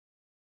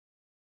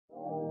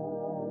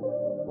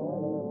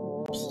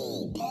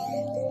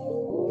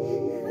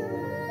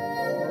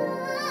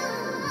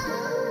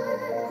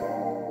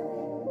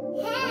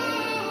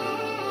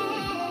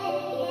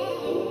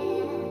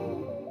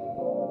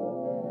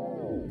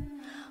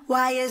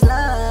Why is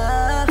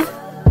love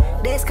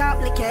this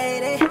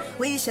complicated?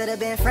 We should have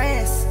been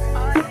friends.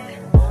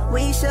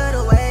 We should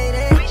have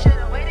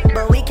waited,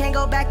 but we can't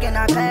go back in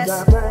our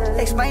past.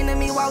 Explain to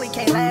me why we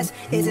can't last.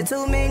 Is it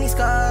too many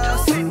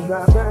scars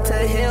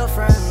to heal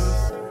from?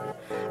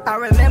 I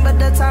remember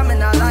the time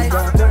in our life.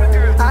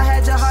 I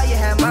had your heart, you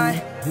had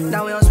mine.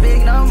 Now we don't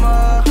speak no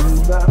more.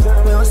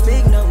 We don't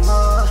speak no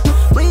more.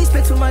 We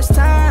spend too much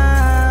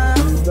time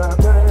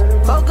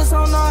focus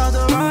on all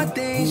the wrong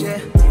things, yeah.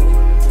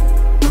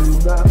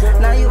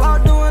 Now you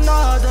out doing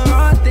all the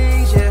wrong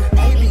things, yeah.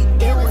 Maybe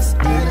it was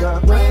better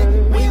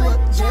when we were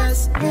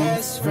just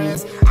best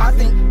friends. I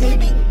think it'd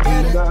be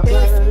better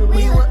if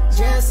we were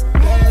just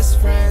best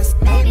friends.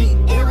 Maybe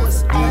it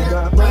was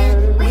better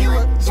when we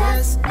were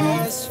just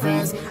best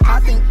friends. I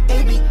think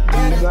it'd be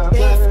better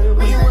if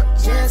we were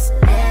just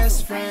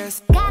best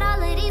friends. Got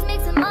all of these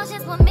mixed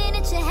emotions. 1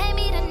 minute you hate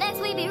me, the next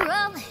we be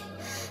rolling.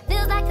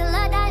 Feels like the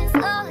love dying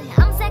slowly.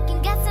 I'm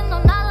second guessing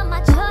on all of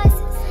my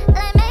choices.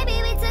 Like maybe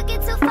we took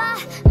it too far.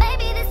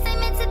 Maybe this ain't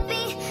meant to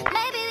be.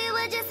 Maybe we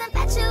were just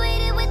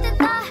infatuated with the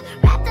thought,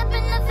 wrapped up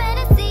in the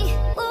fantasy.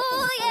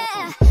 Ooh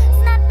yeah,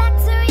 snap back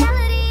to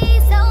reality.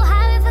 So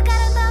high we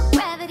forgot about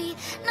gravity.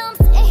 No, I'm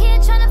sitting here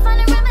trying to find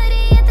a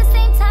remedy. At the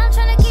same time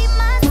trying to keep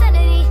my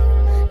sanity.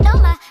 No,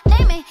 my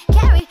name ain't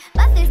Carrie,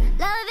 but this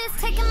love is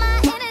taking my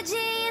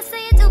energy. You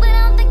say you do, but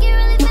I don't think you're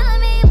really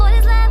feeling me. Boy,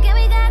 this love game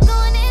we got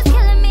going is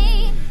killing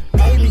me.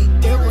 Maybe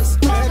it was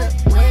better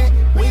when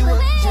we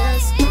were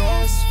just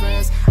best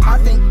friends. I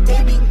think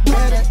it'd be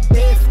better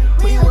if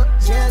we were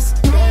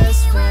just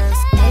best friends.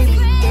 Maybe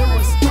it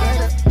was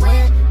better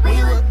when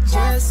we were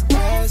just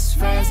best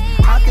friends.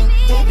 I think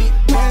it'd be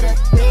better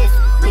if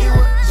we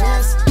were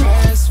just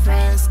best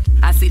friends.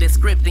 I see the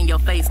script in your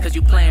face cause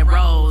you playing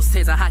roles.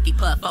 Here's a hockey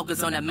puck,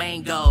 focus on the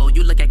main goal.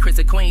 You look at Chris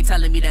and Queen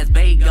telling me that's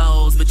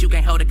bagels, but you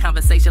can't hold a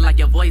conversation like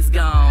your voice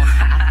gone.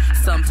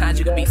 Sometimes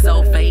you can be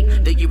so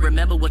fake. Do you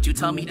remember what you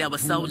told me that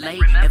was so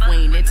late? If we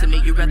ain't into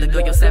me, you rather go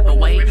your separate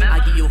way.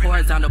 I give you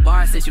horizontal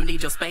bars since you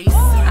need your space.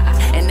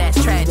 And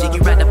that's tragic,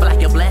 you rather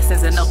block your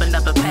blessings and open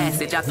up a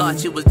passage. I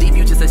thought you was deep,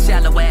 you just a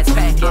shallow ass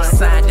package.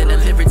 Signed and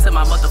delivered to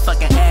my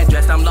motherfucking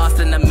address. I'm lost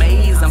in the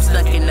maze, I'm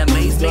stuck in the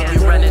amazement.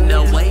 You running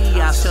away,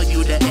 I'll show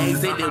you the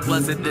exit. It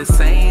wasn't the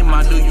same,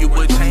 I knew you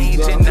would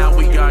change. And now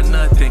we are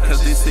nothing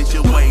cause this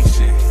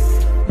situation.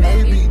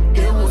 Maybe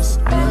it was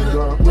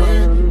better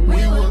when we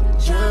were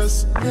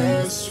just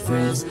best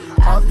friends.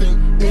 I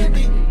think it'd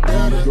be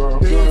better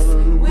if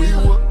we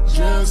were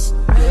just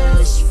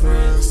best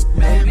friends.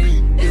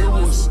 Maybe